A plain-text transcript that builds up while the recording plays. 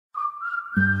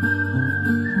Promise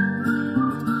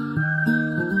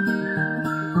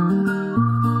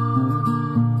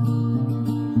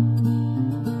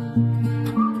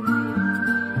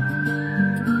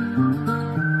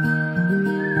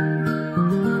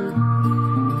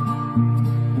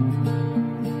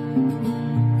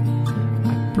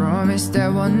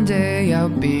that one day I'll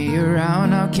be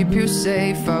around. I'll keep you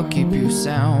safe, I'll keep you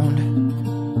sound.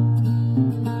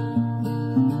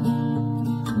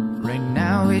 Right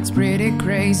now it's pretty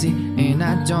crazy, and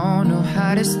I don't know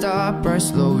how to stop or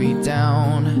slow it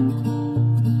down.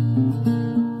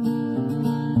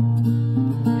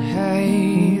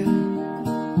 Hey,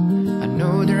 I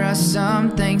know there are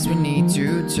some things we need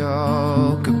to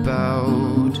talk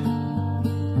about,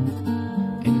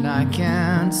 and I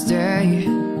can't stay.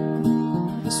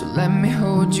 So let me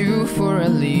hold you for a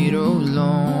little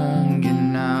longer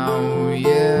now,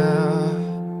 yeah.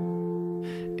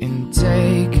 And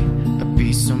take a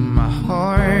piece of my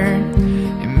heart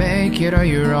and make it all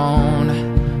your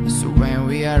own. So when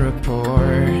we are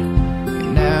apart,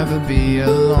 you'll never be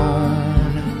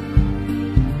alone.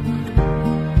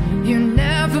 You'll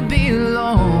never be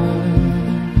alone.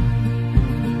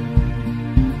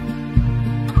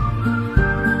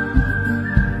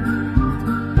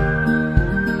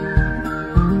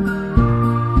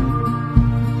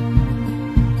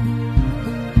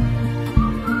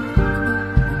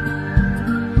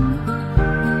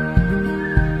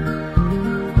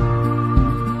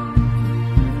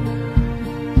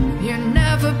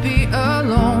 Be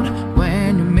alone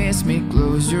when you miss me.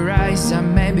 Close your eyes, I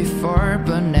may be far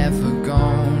but never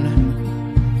gone.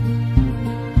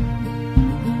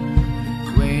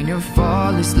 When you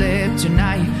fall asleep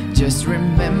tonight, just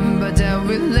remember that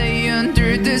we lay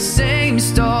under the same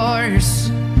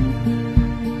stars.